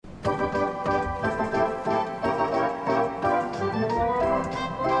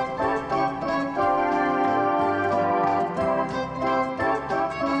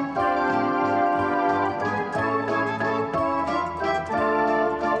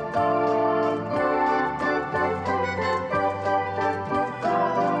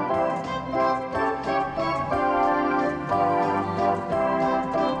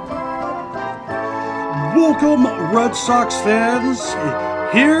Welcome, Red Sox fans.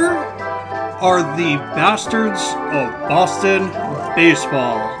 Here are the bastards of Boston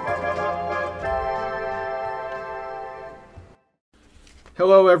baseball.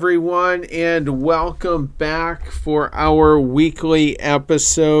 Hello, everyone, and welcome back for our weekly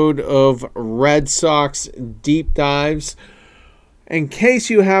episode of Red Sox Deep Dives. In case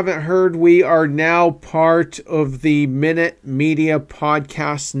you haven't heard, we are now part of the Minute Media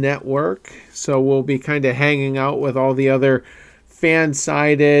Podcast Network. So we'll be kind of hanging out with all the other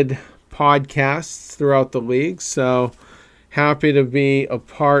fan-sided podcasts throughout the league. So happy to be a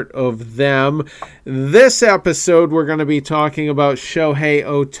part of them. This episode, we're going to be talking about Shohei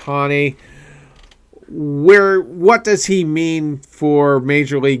Ohtani. What does he mean for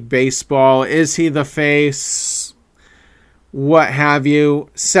Major League Baseball? Is he the face? What have you.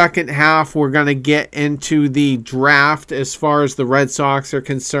 Second half, we're going to get into the draft as far as the Red Sox are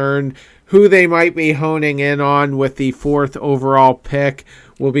concerned, who they might be honing in on with the 4th overall pick.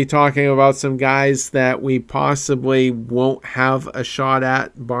 We'll be talking about some guys that we possibly won't have a shot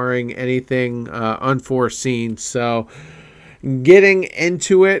at, barring anything unforeseen. So getting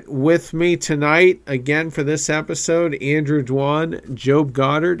into it with me tonight, again for this episode, Andrew Dwan, Job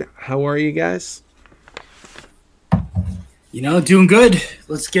Goddard. How are you guys? Doing good.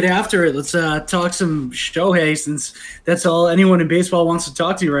 Let's get after it. Let's talk some Shohei, since that's all anyone in baseball wants to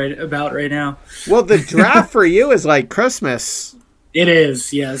talk to you about right now. Well, the draft for you is like Christmas. It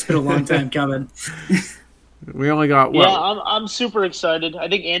is. Yeah, it's been a long time coming. We only got what? Yeah, I'm super excited. I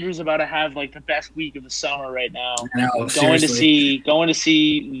think Andrew's about to have like the best week of the summer right now. Going to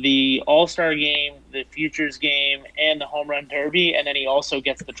see the All-Star game, the Futures game, and the Home Run Derby, and then he also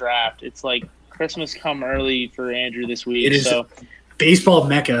gets the draft. It's like Christmas come early for Andrew this week. It is baseball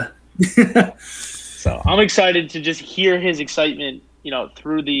mecca. So I'm excited to just hear his excitement,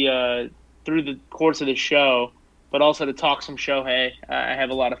 through the course of the show, but also to talk some Shohei. I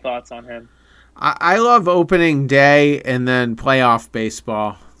have a lot of thoughts on him. I love opening day and then playoff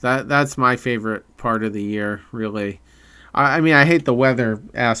baseball. That's my favorite part of the year, really. I mean, I hate the weather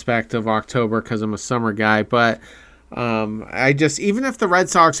aspect of October because I'm a summer guy, but I just, even if the Red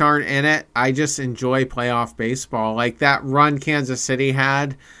Sox aren't in it, I just enjoy playoff baseball. Like that run Kansas City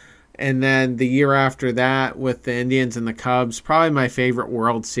had, and then the year after that with the Indians and the Cubs, probably my favorite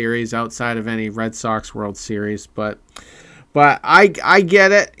World Series outside of any Red Sox World Series. But I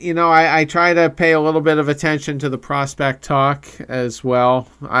get it. I try to pay a little bit of attention to the prospect talk as well.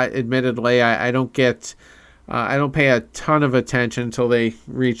 Admittedly, I don't pay a ton of attention until they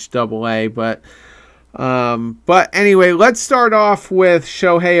reach AA, but anyway, let's start off with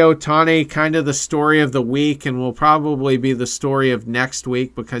Shohei Ohtani, kind of the story of the week, and will probably be the story of next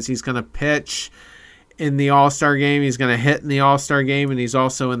week because he's going to pitch in the All-Star game. He's going to hit in the All-Star game, and he's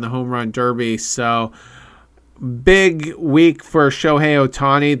also in the Home Run Derby. So big week for Shohei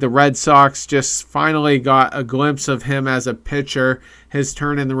Ohtani. The Red Sox just finally got a glimpse of him as a pitcher. His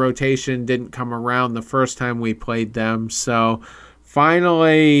turn in the rotation didn't come around the first time we played them, so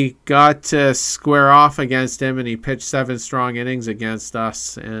finally got to square off against him, and he pitched 7 strong innings against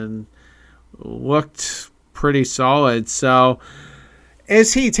us and looked pretty solid. So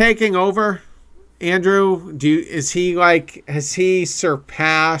is he taking over, Andrew? Has he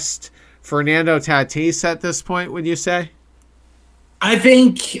surpassed Fernando Tatis at this point, would you say? I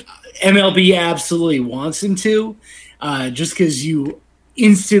think MLB absolutely wants him to, just because you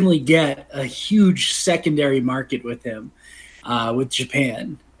instantly get a huge secondary market with him. With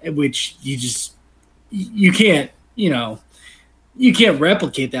Japan, which you can't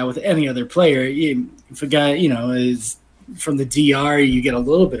replicate that with any other player. If a guy, is from the DR, you get a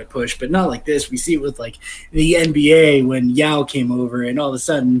little bit of push, but not like this. We see it with like the NBA when Yao came over, and all of a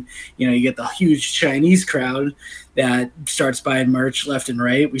sudden, you get the huge Chinese crowd that starts buying merch left and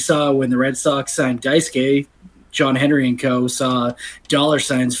right. We saw when the Red Sox signed Daisuke, John Henry and Co. saw dollar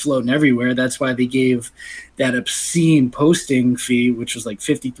signs floating everywhere. That's why they gave that obscene posting fee, which was like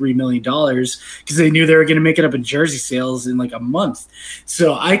 $53 million, because they knew they were going to make it up in jersey sales in like a month.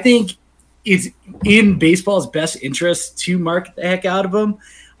 So I think it's in baseball's best interest to market the heck out of him.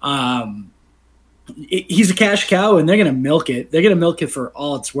 He's a cash cow, and they're going to milk it. They're going to milk it for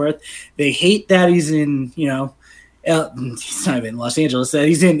all it's worth. They hate that he's in, he's not even in Los Angeles. That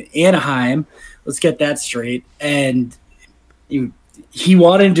he's in Anaheim. Let's get that straight. And he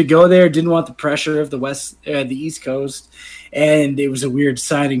wanted to go there, didn't want the pressure of the East Coast, and it was a weird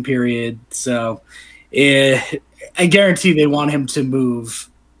signing period. So I guarantee they want him to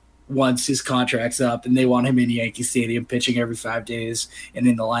move once his contract's up, and they want him in Yankee Stadium pitching every 5 days and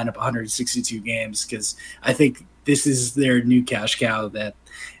in the lineup 162 games, because I think this is their new cash cow that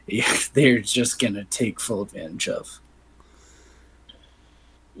they're just going to take full advantage of.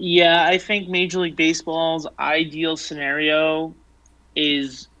 Yeah, I think Major League Baseball's ideal scenario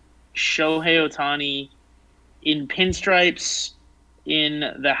is Shohei Ohtani in pinstripes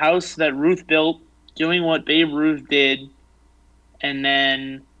in the house that Ruth built, doing what Babe Ruth did, and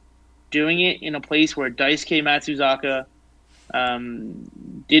then doing it in a place where Daisuke Matsuzaka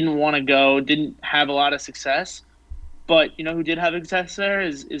didn't want to go, didn't have a lot of success. But you know who did have success there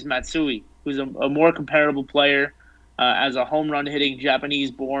is Matsui, who's a more comparable player as a home run hitting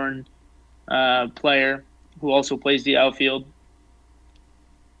Japanese-born player who also plays the outfield.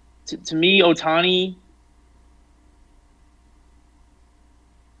 To me, Ohtani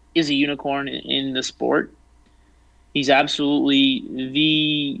is a unicorn in the sport. He's absolutely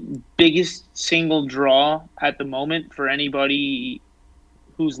the biggest single draw at the moment for anybody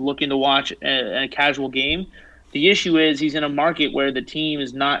who's looking to watch a casual game. The issue is he's in a market where the team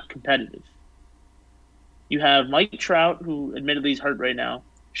is not competitive. You have Mike Trout, who admittedly is hurt right now,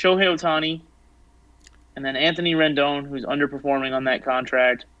 Shohei Ohtani, and then Anthony Rendon, who's underperforming on that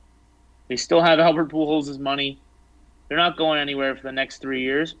contract. They still have Albert Pujols' money. They're not going anywhere for the next 3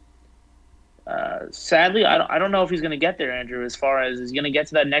 years. Sadly, I don't know if he's going to get there, Andrew, as far as he's going to get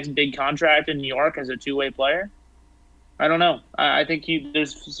to that next big contract in New York as a two-way player. I don't know. I think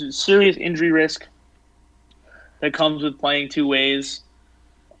there's serious injury risk that comes with playing two ways,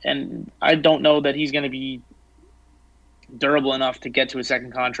 and I don't know that he's going to be durable enough to get to a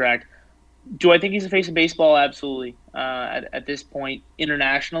second contract. Do I think he's the face of baseball? Absolutely. At this point,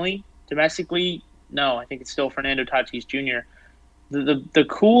 internationally, domestically, no. I think it's still Fernando Tatis Jr. The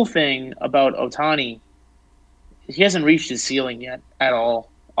cool thing about Ohtani is he hasn't reached his ceiling yet at all.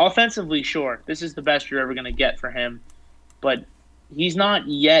 Offensively, sure, this is the best you're ever going to get for him, but he's not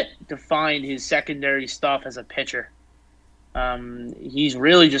yet defined his secondary stuff as a pitcher. He's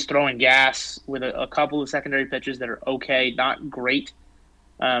really just throwing gas with a couple of secondary pitches that are okay, not great,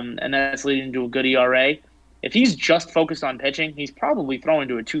 and that's leading to a good ERA. If he's just focused on pitching, he's probably throwing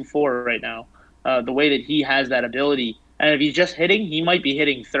to a 2.4 right now, the way that he has that ability. And if he's just hitting, he might be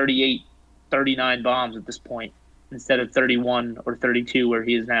hitting 38, 39 bombs at this point instead of 31 or 32 where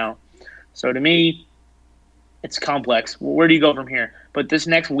he is now. So to me, it's complex. Where do you go from here? But this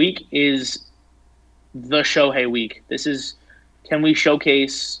next week is the Shohei week. Can we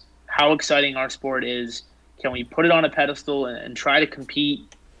showcase how exciting our sport is? Can we put it on a pedestal and try to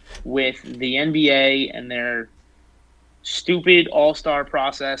compete with the NBA and their stupid all-star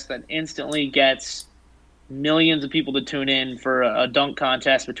process that instantly gets millions of people to tune in for a dunk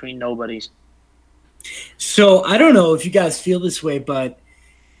contest between nobodies? So I don't know if you guys feel this way, but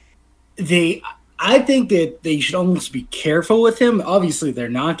I think that they should almost be careful with him. Obviously, they're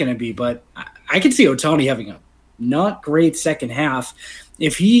not going to be, but I could see Ohtani having a not great second half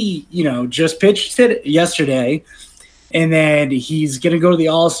if he, just pitched it yesterday, and then he's going to go to the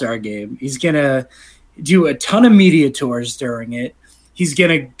All-Star game. He's going to do a ton of media tours during it. He's going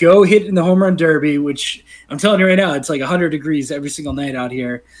to go hit in the home run derby, which I'm telling you right now, it's like 100 degrees every single night out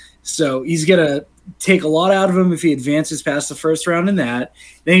here. So he's going to take a lot out of him if he advances past the first round in that.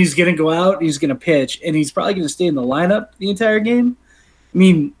 Then he's going to go out, he's going to pitch, and he's probably going to stay in the lineup the entire game. I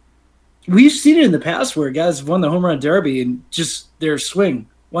mean, we've seen it in the past where guys have won the home run derby and just their swing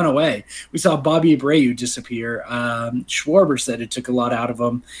went away. We saw Bobby Abreu disappear. Schwarber said it took a lot out of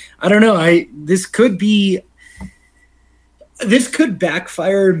him. I don't know. This could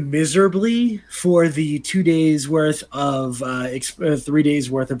backfire miserably for the 2 days worth of 3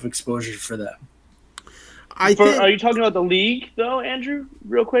 days worth of exposure for them. Are you talking about the league, though, Andrew?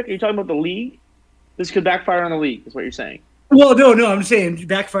 Real quick, are you talking about the league? This could backfire on the league, is what you're saying. Well, no, I'm saying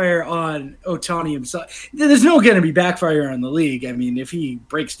backfire on Ohtani himself. There's no going to be backfire on the league. I mean, if he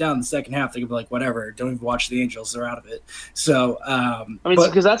breaks down the second half, they can be like, whatever, don't even watch the Angels. They're out of it. So,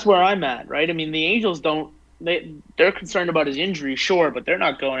 because that's where I'm at, right? I mean, the Angels they're concerned about his injury, sure, but they're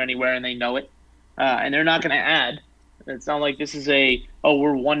not going anywhere, and they know it. And they're not going to add. It's not like this is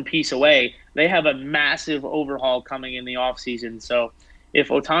we're one piece away. They have a massive overhaul coming in the offseason. So if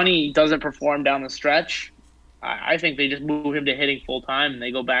Ohtani doesn't perform down the stretch, I think they just move him to hitting full-time, and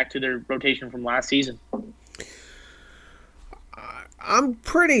they go back to their rotation from last season. I'm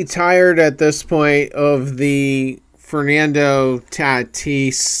pretty tired at this point of the Fernando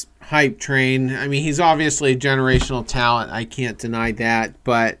Tatis hype train. I mean, he's obviously a generational talent. I can't deny that.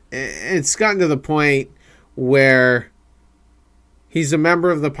 But it's gotten to the point where he's a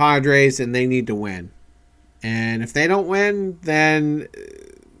member of the Padres and they need to win. And if they don't win, then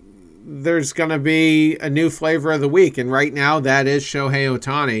there's going to be a new flavor of the week. And right now that is Shohei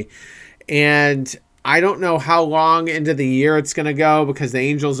Ohtani. And I don't know how long into the year it's going to go because the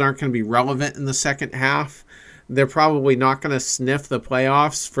Angels aren't going to be relevant in the second half. They're probably not going to sniff the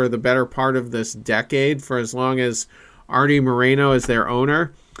playoffs for the better part of this decade for as long as Artie Moreno is their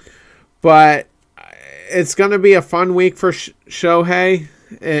owner. But it's going to be a fun week for Shohei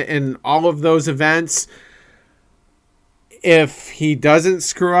in all of those events. If he doesn't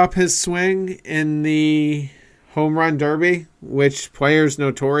screw up his swing in the home run derby, which players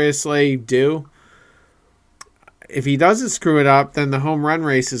notoriously do, if he doesn't screw it up, then the home run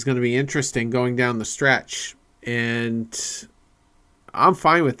race is going to be interesting going down the stretch. And I'm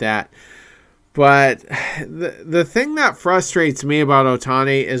fine with that. But the thing that frustrates me about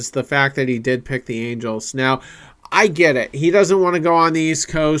Ohtani is the fact that he did pick the Angels. Now, I get it. He doesn't want to go on the East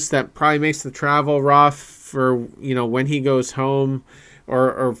Coast. That probably makes the travel rough for, when he goes home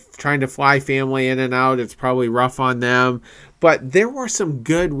or trying to fly family in and out. It's probably rough on them. But there were some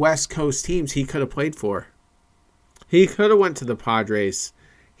good West Coast teams he could have played for. He could have went to the Padres.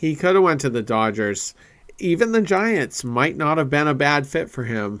 He could have went to the Dodgers. Even the Giants might not have been a bad fit for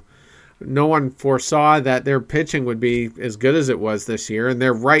him. No one foresaw that their pitching would be as good as it was this year, and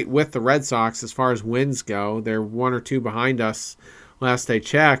they're right with the Red Sox as far as wins go. They're 1 or 2 behind us last I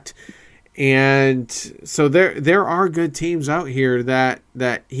checked. And so there are good teams out here that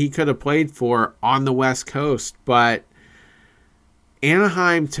he could have played for on the West Coast, but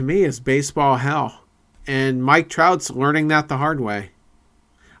Anaheim to me is baseball hell. And Mike Trout's learning that the hard way.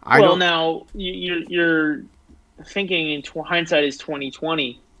 Now you're thinking in hindsight is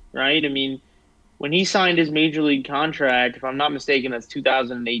 2020, right? I mean, when he signed his major league contract, if I'm not mistaken, that's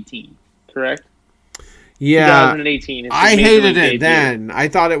 2018, correct? Yeah, 2018. I hated it then. I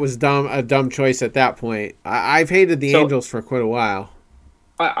thought it was a dumb choice at that point. I've hated the Angels for quite a while.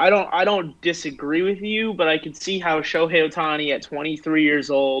 I don't disagree with you, but I can see how Shohei Ohtani at 23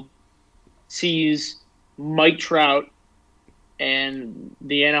 years old sees Mike Trout and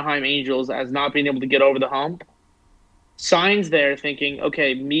the Anaheim Angels as not being able to get over the hump, signs there thinking,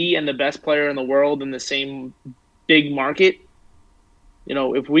 okay, me and the best player in the world in the same big market,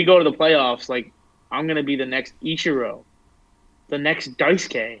 if we go to the playoffs, like, I'm going to be the next Ichiro, the next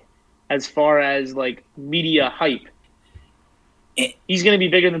Daisuke, as far as, like, media hype. He's going to be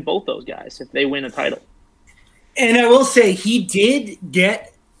bigger than both those guys if they win a title. And I will say he did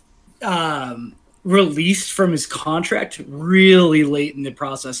get released from his contract really late in the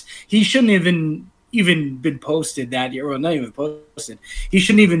process. He shouldn't have even been posted that year. Well, not even posted. He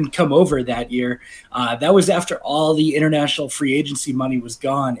shouldn't even come over that year. That was after all the international free agency money was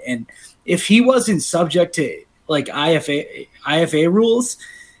gone. And if he wasn't subject to like IFA rules,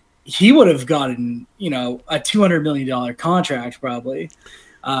 he would have gotten, a $200 million contract probably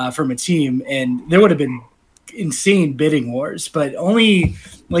from a team. And there would have been insane bidding wars, but only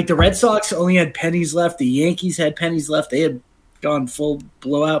like the Red Sox only had pennies left. The Yankees had pennies left. They had gone full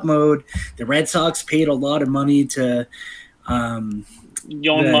blowout mode. The Red Sox paid a lot of money to Yoan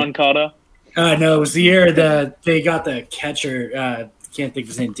Moncada. No, it was the year that they got the catcher. Can't think of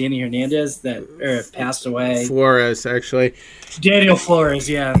his name. Danny Hernandez that passed away. Flores, actually. Daniel Flores,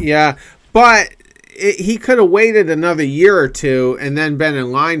 yeah. Yeah, but he could have waited another year or two and then been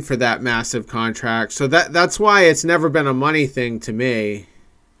in line for that massive contract. So that's why it's never been a money thing to me.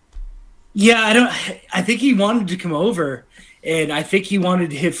 Yeah, I think he wanted to come over, and I think he wanted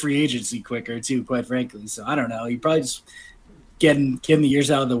to hit free agency quicker too, quite frankly. So I don't know. He probably just getting the years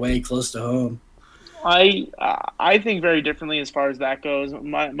out of the way close to home. I think very differently as far as that goes.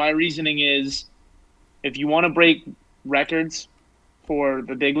 My reasoning is, if you want to break records for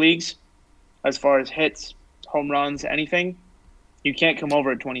the big leagues, as far as hits, home runs, anything, you can't come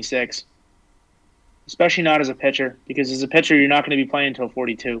over at 26. Especially not as a pitcher, because as a pitcher, you're not going to be playing until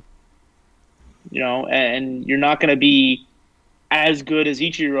 42. And you're not going to be as good as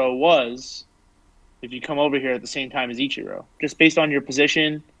Ichiro was if you come over here at the same time as Ichiro. Just based on your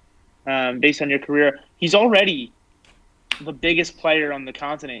position, based on your career. He's already the biggest player on the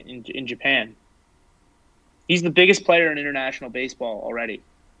continent in Japan. He's the biggest player in international baseball already.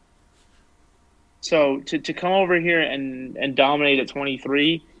 So to come over here and dominate at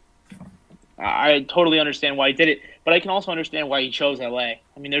 23, I totally understand why he did it, but I can also understand why he chose LA.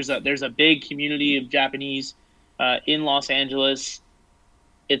 I mean, there's a big community of Japanese in Los Angeles.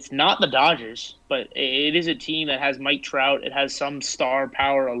 It's not the Dodgers, but it is a team that has Mike Trout. It has some star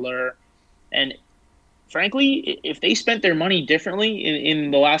power allure, and frankly, if they spent their money differently in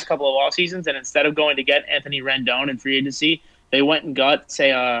the last couple of off seasons, and instead of going to get Anthony Rendon in free agency, they went and got,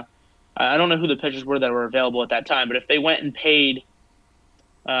 say, I don't know who the pitchers were that were available at that time, but if they went and paid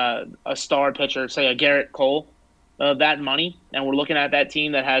a star pitcher, say a Garrett Cole, that money, and we're looking at that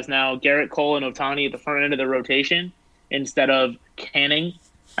team that has now Garrett Cole and Ohtani at the front end of the rotation instead of Canning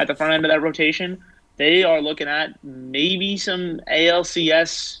at the front end of that rotation, they are looking at maybe some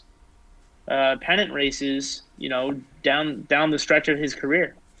ALCS pennant races, down the stretch of his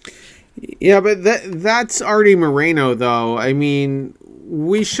career. Yeah, but that's Artie Moreno, though. I mean,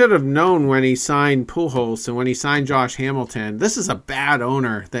 we should have known when he signed Pujols and when he signed Josh Hamilton. This is a bad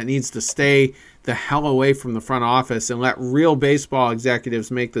owner that needs to stay the hell away from the front office and let real baseball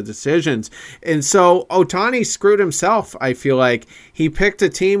executives make the decisions. And so Ohtani screwed himself, I feel like. He picked a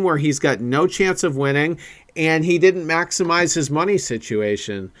team where he's got no chance of winning, and he didn't maximize his money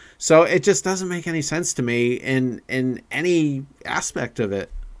situation. So it just doesn't make any sense to me in any aspect of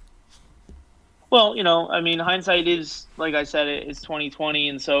it. Well, hindsight is, like I said, it's 2020,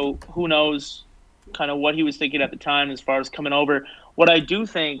 and so who knows kind of what he was thinking at the time as far as coming over. What I do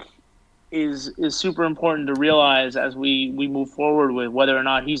think is super important to realize as we move forward with whether or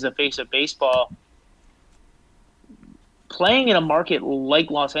not he's the face of baseball, playing in a market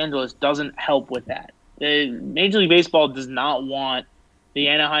like Los Angeles doesn't help with that. Major League Baseball does not want the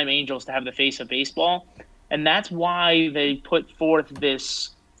Anaheim Angels to have the face of baseball, and that's why they put forth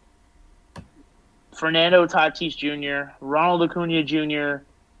this Fernando Tatis Jr., Ronald Acuna Jr.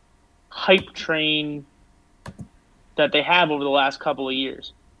 hype train that they have over the last couple of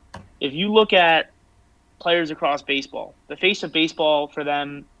years. If you look at players across baseball, the face of baseball for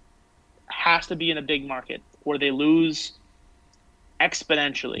them has to be in a big market or they lose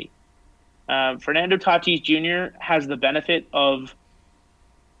exponentially. Fernando Tatis Jr. has the benefit of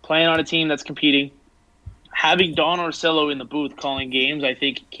playing on a team that's competing. Having Don Orsillo in the booth calling games, I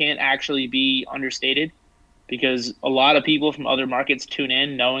think, can't actually be understated because a lot of people from other markets tune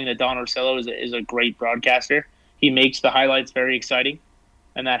in knowing that Don Orsillo is a great broadcaster. He makes the highlights very exciting,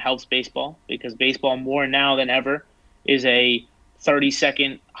 and that helps baseball because baseball more now than ever is a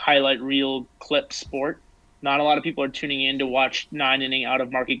 30-second highlight reel clip sport. Not a lot of people are tuning in to watch 9-inning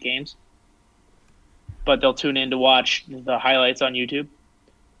out-of-market games, but they'll tune in to watch the highlights on YouTube.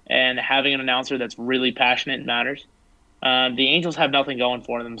 And having an announcer that's really passionate matters. The Angels have nothing going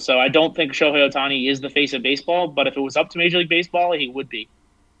for them. So I don't think Shohei Ohtani is the face of baseball, but if it was up to Major League Baseball, he would be.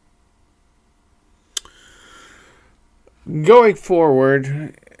 Going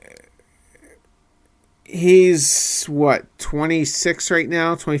forward, he's, 26 right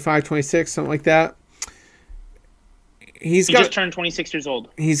now? 25, 26, something like that? He just turned 26 years old.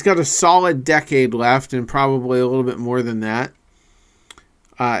 He's got a solid decade left and probably a little bit more than that.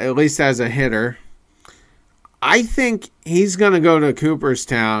 At least as a hitter. I think he's going to go to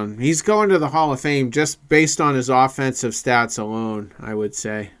Cooperstown. He's going to the Hall of Fame just based on his offensive stats alone, I would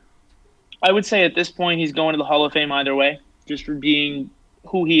say. I would say at this point he's going to the Hall of Fame either way, just for being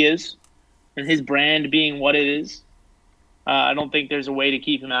who he is and his brand being what it is. I don't think there's a way to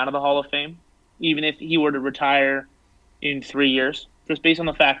keep him out of the Hall of Fame, even if he were to retire in 3 years, just based on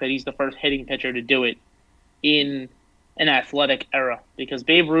the fact that he's the first hitting pitcher to do it in an athletic era, because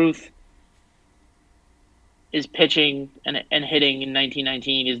Babe Ruth is pitching and hitting in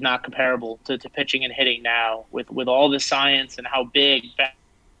 1919 is not comparable to pitching and hitting now with all the science and how big,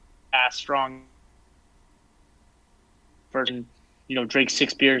 fast, strong person, drink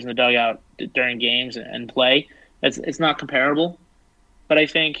 6 beers in the dugout during games and play. It's not comparable, but I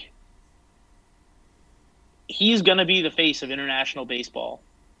think he's going to be the face of international baseball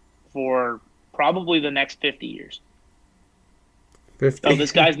for probably the next 50 years. 50. No,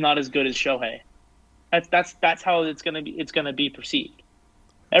 this guy's not as good as Shohei. That's how it's gonna be perceived.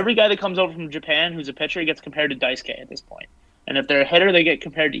 Every guy that comes over from Japan who's a pitcher gets compared to Daisuke at this point. And if they're a hitter, they get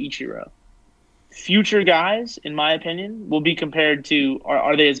compared to Ichiro. Future guys, in my opinion, will be compared to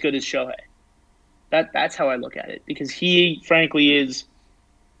are they as good as Shohei? That's how I look at it, because he frankly is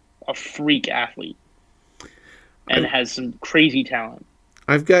a freak athlete and has some crazy talent.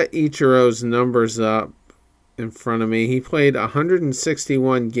 I've got Ichiro's numbers up in front of me. He played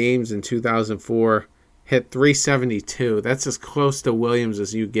 161 games in 2004, hit 372. That's as close to Williams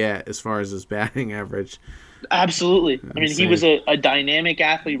as you get as far as his batting average. Absolutely. I mean, he was a dynamic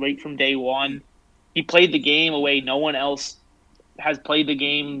athlete right from day one. He played the game a way no one else has played the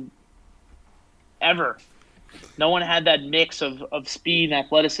game ever. No one had that mix of speed and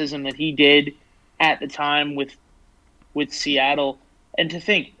athleticism that he did at the time with Seattle. And to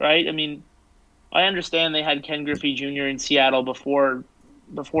think, right? I mean, I understand they had Ken Griffey Jr. in Seattle before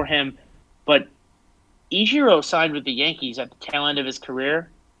him, but Ichiro signed with the Yankees at the tail end of his career,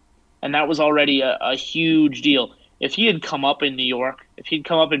 and that was already a huge deal. If he had come up in New York, if he'd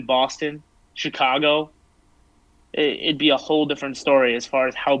come up in Boston, Chicago, it'd be a whole different story as far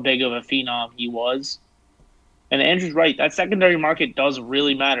as how big of a phenom he was. And Andrew's right. That secondary market does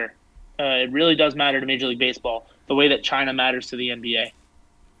really matter. It really does matter to Major League Baseball, the way that China matters to the NBA.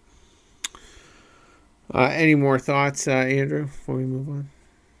 Any more thoughts, Andrew, before we move on?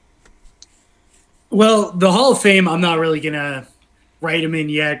 Well, the Hall of Fame, I'm not really going to write him in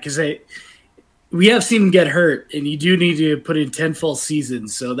yet because we have seen him get hurt, and you do need to put in 10 full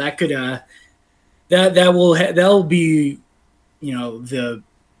seasons. So that could that'll be, the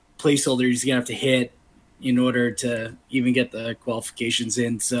placeholder he's going to have to hit in order to even get the qualifications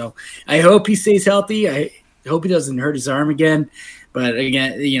in. So I hope he stays healthy. I hope he doesn't hurt his arm again. But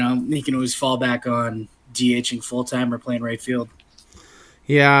again, he can always fall back on DHing full-time or playing right field.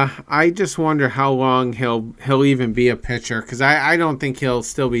 Yeah, I just wonder how long he'll even be a pitcher, because I don't think he'll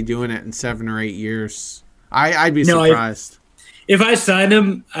still be doing it in 7 or 8 years. I'd be surprised. If I signed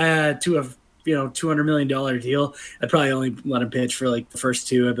him to a $200 million deal, I'd probably only let him pitch for like the first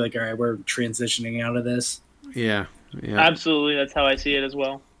 2. I'd be like, all right, we're transitioning out of this. Yeah. Absolutely. That's how I see it as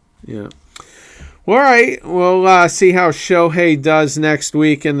well. Yeah. All right, we'll see how Shohei does next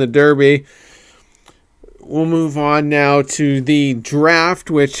week in the Derby. We'll move on now to the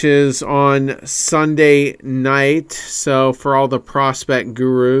draft, which is on Sunday night. So for all the prospect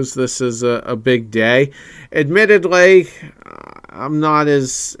gurus, this is a big day. Admittedly, I'm not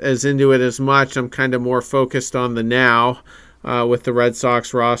as into it as much. I'm kind of more focused on the now with the Red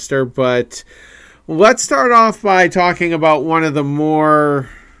Sox roster. But let's start off by talking about one of the more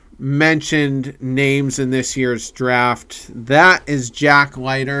mentioned names in this year's draft. That is Jack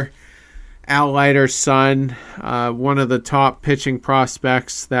Leiter, Al Leiter's son, one of the top pitching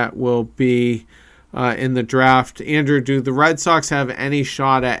prospects that will be in the draft. Andrew, do the Red Sox have any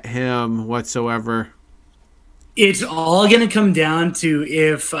shot at him whatsoever? It's all going to come down to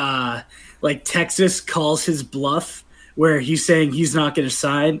if Texas calls his bluff, where he's saying he's not going to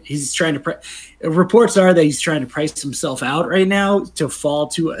sign. He's trying to reports are that he's trying to price himself out right now to fall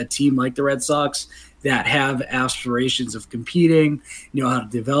to a team like the Red Sox that have aspirations of competing, know how to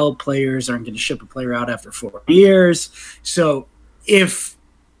develop players, aren't going to ship a player out after 4 years. So if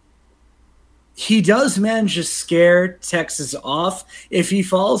he does manage to scare Texas off, if he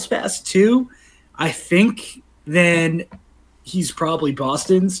falls past 2, I think then he's probably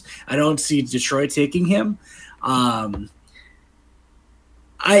Boston's. I don't see Detroit taking him.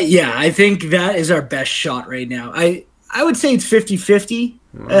 I think that is our best shot right now. I would say it's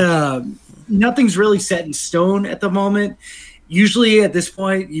 50-50. Nothing's really set in stone at the moment. Usually at this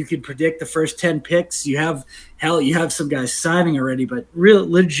point, you could predict the first 10 picks. You have some guys signing already, but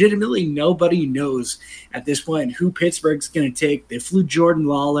legitimately nobody knows at this point who Pittsburgh's going to take. They flew Jordan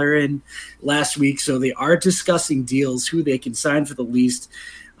Lawler in last week, so they are discussing deals, who they can sign for the least,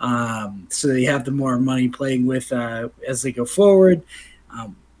 so they have the more money playing with as they go forward.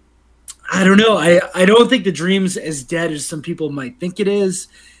 I don't know. I don't think the dream's as dead as some people might think it is.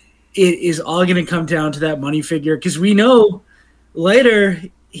 It is all going to come down to that money figure, because we know later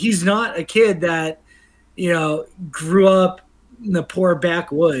he's not a kid that grew up in the poor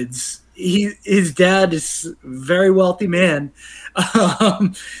backwoods. His dad is a very wealthy man,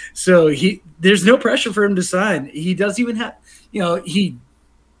 so there's no pressure for him to sign. He doesn't even have he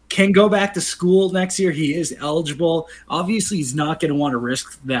can go back to school next year. He is eligible. Obviously, he's not going to want to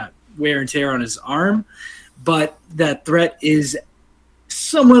risk that wear and tear on his arm, but that threat is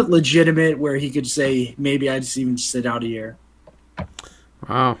somewhat legitimate, where he could say, maybe I just even sit out a year.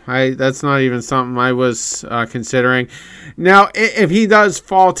 Wow, that's not even something I was considering. Now, if he does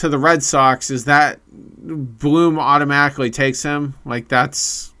fall to the Red Sox, is that Bloom automatically takes him? Like,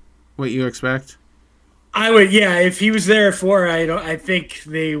 that's what you expect? I would, yeah. If he was there at 4, I think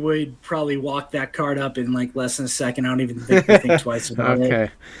they would probably walk that card up in like less than a second. I don't even think they think twice about it.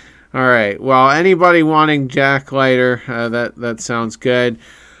 Okay. All right. Well, anybody wanting Jack Leiter, that sounds good.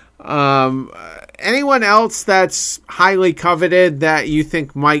 Anyone else that's highly coveted that you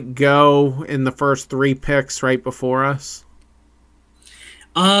think might go in the first 3 picks right before us?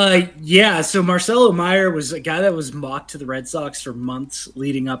 Yeah. So Marcelo Meyer was a guy that was mocked to the Red Sox for months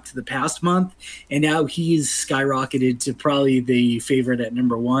leading up to the past month, and now he's skyrocketed to probably the favorite at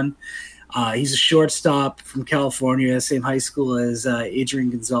number 1. He's a shortstop from California, same high school as Adrian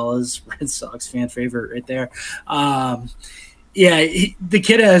Gonzalez, Red Sox fan favorite right there. The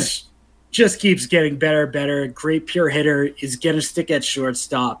kid just keeps getting better. Great pure hitter, is going to stick at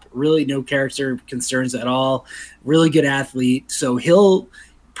shortstop. Really no character concerns at all. Really good athlete. So he'll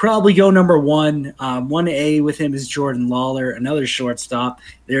probably go number 1. 1A with him is Jordan Lawler, another shortstop.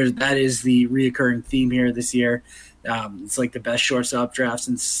 That is the reoccurring theme here this year. It's like the best shortstop draft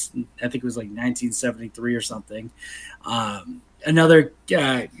since I think it was like 1973 or something. Another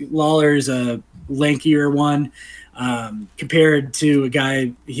Lawler is a lankier one. Compared to a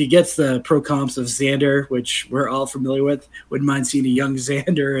guy, he gets the pro comps of Xander, which we're all familiar with. Wouldn't mind seeing a young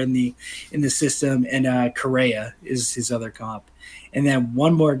Xander in the system, and Correa is his other comp. And then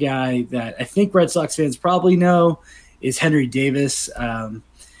one more guy that I think Red Sox fans probably know is Henry Davis,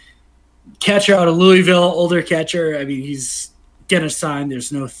 catcher out of Louisville, older catcher. I mean, he's gonna sign.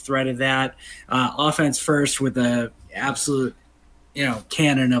 There's no threat of that. Offense first with a absolute,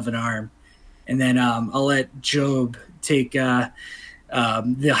 cannon of an arm. And then I'll let Job take the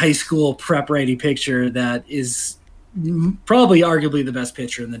high school prep ready pitcher that is probably arguably the best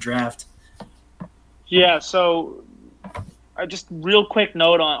pitcher in the draft. Yeah, so just real quick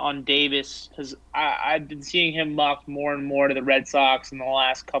note on Davis, because I've been seeing him mocked more and more to the Red Sox in the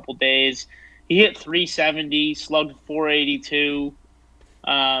last couple days. He hit 370, slugged 482,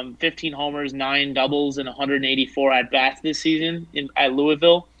 15 homers, 9 doubles, and 184 at-bats this season at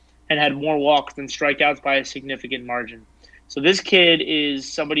Louisville, and had more walks than strikeouts by a significant margin. So this kid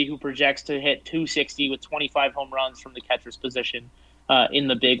is somebody who projects to hit 260 with 25 home runs from the catcher's position in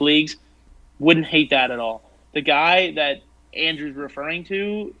the big leagues. Wouldn't hate that at all. The guy that Andrew's referring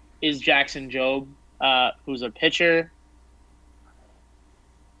to is Jackson Jobe, who's a pitcher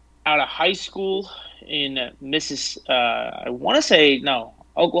out of high school in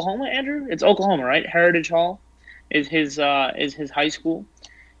Oklahoma, Andrew? It's Oklahoma, right? Heritage Hall is his high school.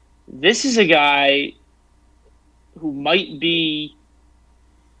 This is a guy who might be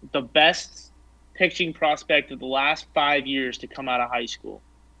the best pitching prospect of the last 5 years to come out of high school.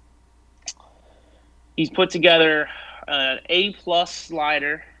 He's put together an A-plus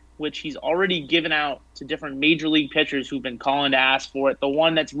slider, which he's already given out to different major league pitchers who've been calling to ask for it. The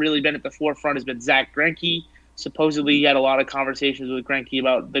one that's really been at the forefront has been Zach Greinke. Supposedly he had a lot of conversations with Greinke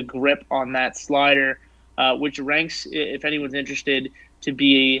about the grip on that slider, which ranks, if anyone's interested, to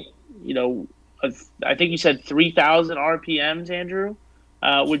be, I think you said 3,000 RPMs, Andrew,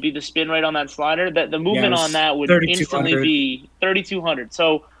 would be the spin rate on that slider. That the movement on that would instantly be 3,200.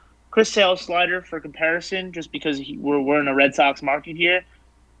 So Chris Sale's slider, for comparison, just because we're in a Red Sox market here,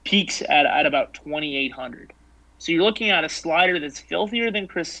 peaks at about 2,800. So you're looking at a slider that's filthier than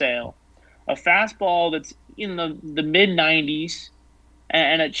Chris Sale, a fastball that's in the mid-90s,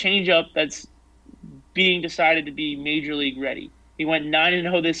 and a changeup that's being decided to be major league ready. He went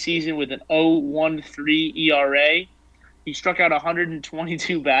 9-0 this season with an 0.13 ERA. He struck out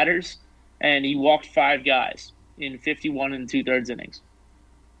 122 batters, and he walked 5 guys in 51 2/3 innings.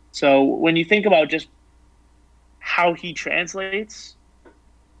 So when you think about just how he translates,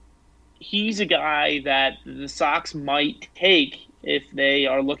 he's a guy that the Sox might take if they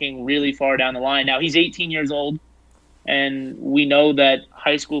are looking really far down the line. Now, he's 18 years old, and we know that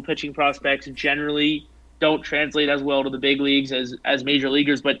high school pitching prospects generally don't translate as well to the big leagues as major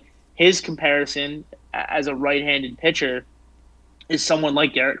leaguers, but his comparison as a right-handed pitcher is someone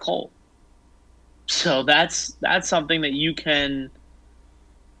like Garrett Cole. So that's something that you can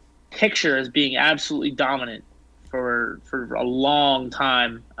picture as being absolutely dominant for a long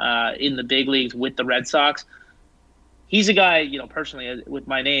time in the big leagues with the Red Sox. He's a guy, personally, with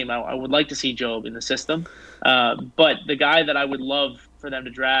my name, I would like to see Job in the system. But the guy that I would love for them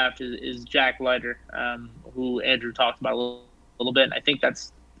to draft is Jack Leiter, who Andrew talked about a little bit. And I think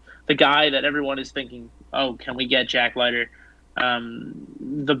that's the guy that everyone is thinking, oh, can we get Jack Leiter?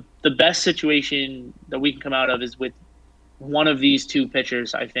 The best situation that we can come out of is with one of these two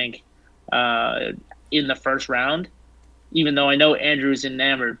pitchers, I think, in the first round, even though I know Andrew's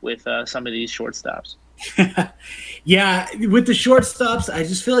enamored with some of these shortstops. Yeah, with the shortstops, I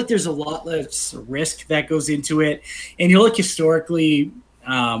just feel like there's a lot less risk that goes into it. And you look historically,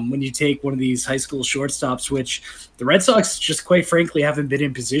 when you take one of these high school shortstops, which the Red Sox just quite frankly haven't been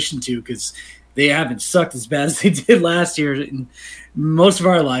in position to, because they haven't sucked as bad as they did last year in most of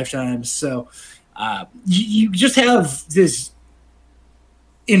our lifetimes. So you just have this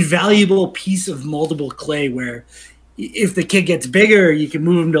invaluable piece of moldable clay where if the kid gets bigger, you can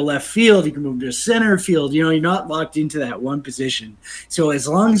move him to left field, you can move him to center field. You're not locked into that one position. So as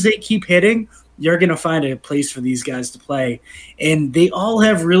long as they keep hitting, you're going to find a place for these guys to play. And they all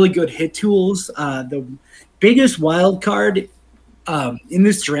have really good hit tools. The biggest wild card in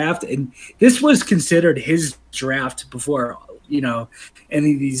this draft, and this was considered his draft before, any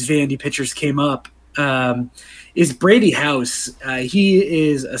of these Vandy pitchers came up, is Brady House. He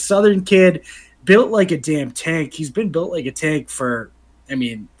is a Southern kid, built like a damn tank. He's been built like a tank for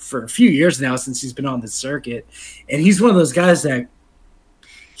a few years now since he's been on the circuit. And he's one of those guys that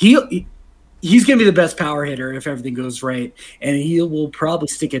he's going to be the best power hitter if everything goes right. And he will probably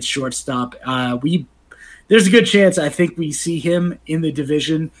stick at shortstop. there's a good chance I think we see him in the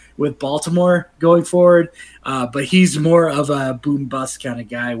division with Baltimore going forward. But he's more of a boom bust kind of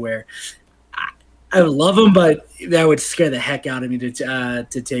guy where I would love him, but that would scare the heck out of me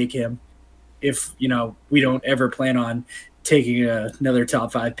to take him if, we don't ever plan on taking another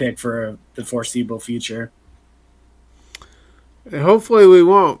top 5 pick for the foreseeable future. Hopefully we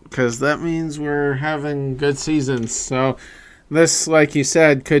won't, because that means we're having good seasons. So this, like you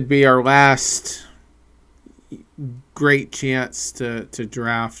said, could be our last great chance to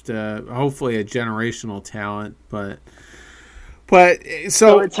draft hopefully a generational talent. But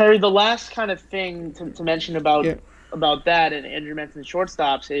so Terry, the last kind of thing to mention about that, and Andrew mentioned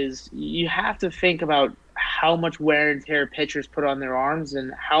shortstops, is you have to think about how much wear and tear pitchers put on their arms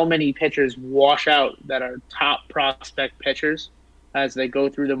and how many pitchers wash out that are top prospect pitchers as they go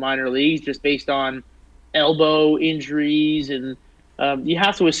through the minor leagues just based on elbow injuries. And you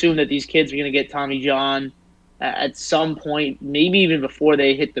have to assume that these kids are going to get Tommy John at some point, maybe even before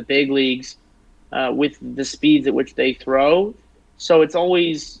they hit the big leagues with the speeds at which they throw. So it's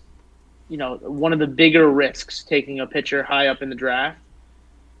always, one of the bigger risks taking a pitcher high up in the draft,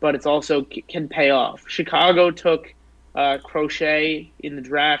 but it's also can pay off. Chicago took Crochet in the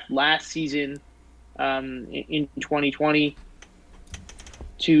draft last season in 2020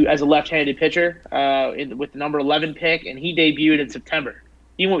 as a left-handed pitcher with the number 11 pick, and he debuted in September.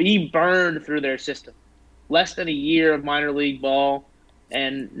 He burned through their system. Less than a year of minor league ball,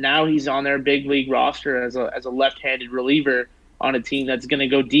 and now he's on their big league roster as a left-handed reliever on a team that's going to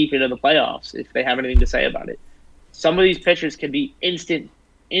go deep into the playoffs if they have anything to say about it. Some of these pitchers can be instant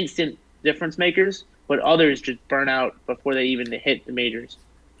difference makers, but others just burn out before they even hit the majors.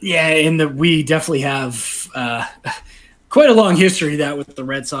 Yeah, and we definitely have quite a long history of that with the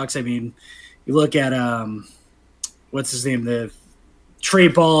Red Sox. I mean, you look at what's his name? The Trey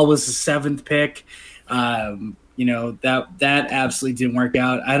Ball was the 7th pick. That absolutely didn't work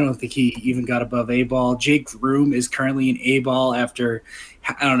out. I don't think he even got above A-ball. Jake Groom is currently in A-ball after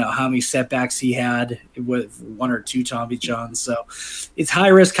I don't know how many setbacks he had with 1 or 2 Tommy Johns. So it's high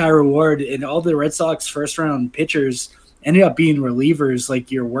risk, high reward. And all the Red Sox first round pitchers ended up being relievers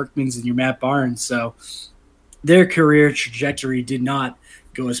like your Workmans and your Matt Barnes. So their career trajectory did not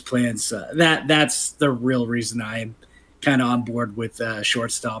go as planned. So that's the real reason I am kind of on board with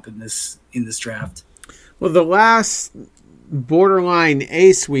shortstop in this draft. Well, the last borderline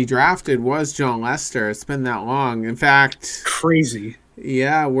ace we drafted was John Lester. It's been that long. In fact, crazy.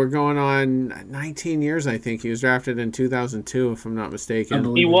 Yeah, we're going on 19 years, I think. He was drafted in 2002, if I'm not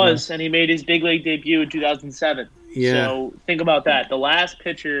mistaken. He was, and he made his big league debut in 2007. Yeah. So think about that. The last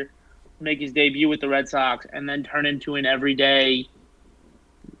pitcher to make his debut with the Red Sox and then turn into an everyday,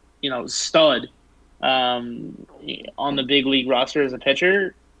 stud on the big league roster as a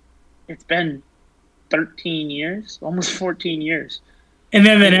pitcher, it's been 13 years, almost 14 years. And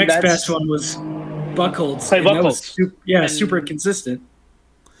then the next best one was Buchholz. That was super consistent.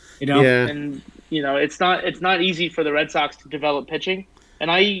 Yeah. And it's not easy for the Red Sox to develop pitching. And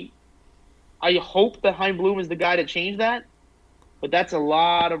I hope that Chaim Bloom is the guy to change that. But that's a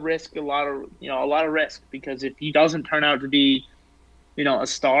lot of risk, a lot of risk, because if he doesn't turn out to be, a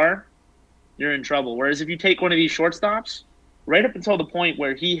star, you're in trouble. Whereas if you take one of these shortstops, right up until the point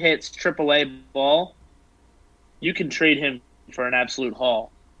where he hits AAA ball, you can trade him for an absolute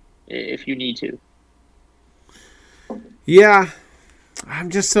haul if you need to. Yeah,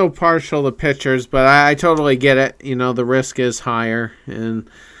 I'm just so partial to pitchers, but I totally get it. The risk is higher. And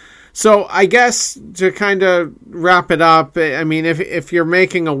so I guess to kind of wrap it up, I mean, if you're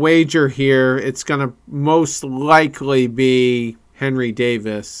making a wager here, it's going to most likely be Henry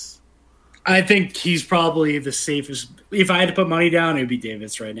Davis. I think he's probably the safest. If I had to put money down, it would be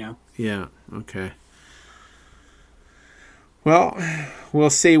Davis right now. Yeah, okay. Well,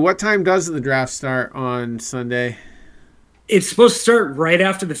 we'll see. What time does the draft start on Sunday? It's supposed to start right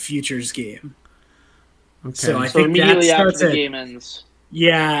after the Futures game. Okay. So I think immediately that after starts the game ends.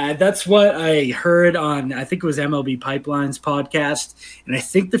 Yeah, that's what I heard on, I think it was MLB Pipeline's podcast. And I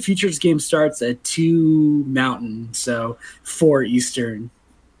think the Futures game starts at 2 Mountain, so 4 Eastern.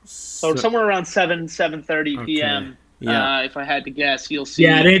 So somewhere around 7:30 p.m. Yeah. If I had to guess, you'll see.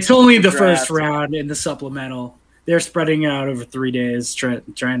 Yeah, and it's only the first round in the supplemental. They're spreading it out over 3 days,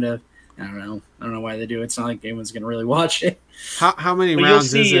 trying to. I don't know why they do it. It's not like anyone's going to really watch it. How many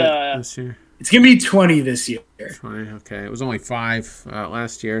rounds is it this year? It's going to be 20 this year. 20, okay. It was only 5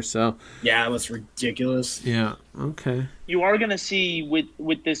 last year, so. Yeah, it was ridiculous. Yeah, okay. You are going to see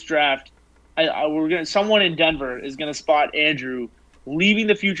with this draft, someone in Denver is going to spot Andrew leaving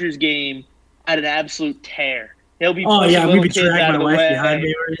the Futures game at an absolute tear. He'll be we'd be kids out dragging of my the wife way. behind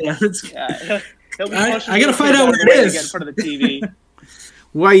me. He'll He'll be I got to find out where it is. Get in front of the TV.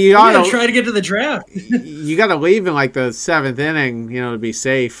 Well, you ought to try to get to the draft. You got to leave in like the 7th inning, to be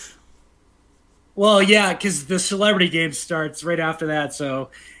safe. Well, yeah, because the celebrity game starts right after that, so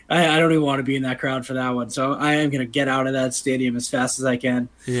I don't even want to be in that crowd for that one. So I am going to get out of that stadium as fast as I can.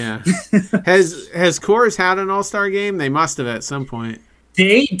 Yeah. Has Coors had an All-Star game? They must have at some point.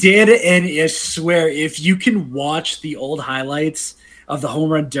 They did, and I swear, if you can watch the old highlights of the home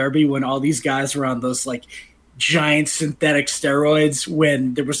run derby when all these guys were on those like giant synthetic steroids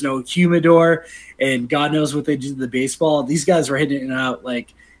when there was no humidor and God knows what they did to the baseball, these guys were hitting it out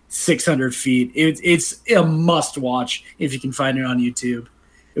like 600 feet. It's a must watch if you can find it on YouTube.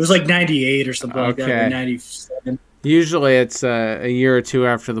 It was like 98 or something like that, or 97. Usually it's a year or two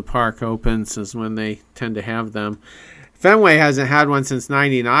after the park opens is when they tend to have them. Fenway hasn't had one since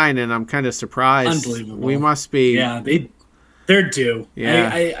 99, and I'm kind of surprised. Unbelievable. We must be... Yeah, they're due.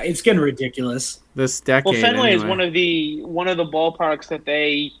 Yeah. It's getting ridiculous. This decade, well, Fenway anyway. is one of the ballparks that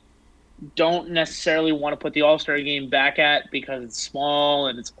they don't necessarily want to put the All-Star game back at because it's small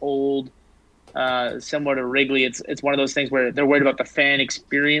and it's old. Similar to Wrigley, it's one of those things where they're worried about the fan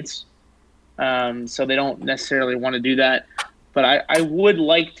experience, so they don't necessarily want to do that. But I would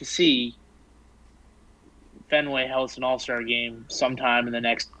like to see Fenway host an All-Star game sometime in the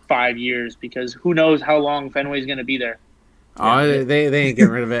next 5 years because who knows how long Fenway's going to be there. Oh, they ain't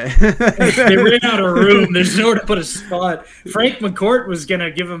getting rid of it. They ran out of room. There's nowhere to put a spot. Frank McCourt was going to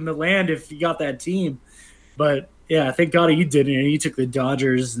give him the land if he got that team. But, yeah, thank God he didn't. He took the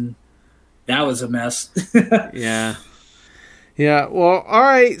Dodgers, and that was a mess. Yeah. Yeah, well, all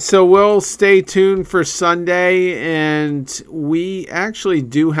right. So we'll stay tuned for Sunday, and we actually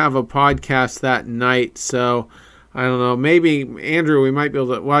do have a podcast that night. So I don't know. Maybe, Andrew, we might be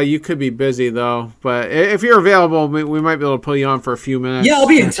able to – well, you could be busy, though. But if you're available, we might be able to pull you on for a few minutes. Yeah, I'll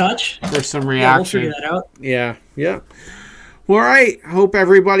be in touch. For some reaction. Yeah, we'll figure that out. Yeah. Well, all right. Hope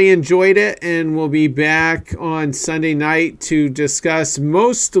everybody enjoyed it, and we'll be back on Sunday night to discuss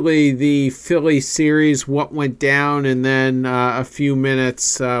mostly the Philly series, what went down, and then a few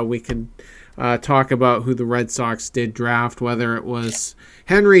minutes we can talk about who the Red Sox did draft, whether it was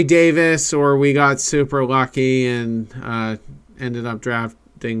Henry Davis or we got super lucky and ended up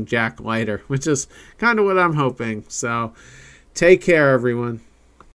drafting Jack Leiter, which is kind of what I'm hoping. So take care, everyone.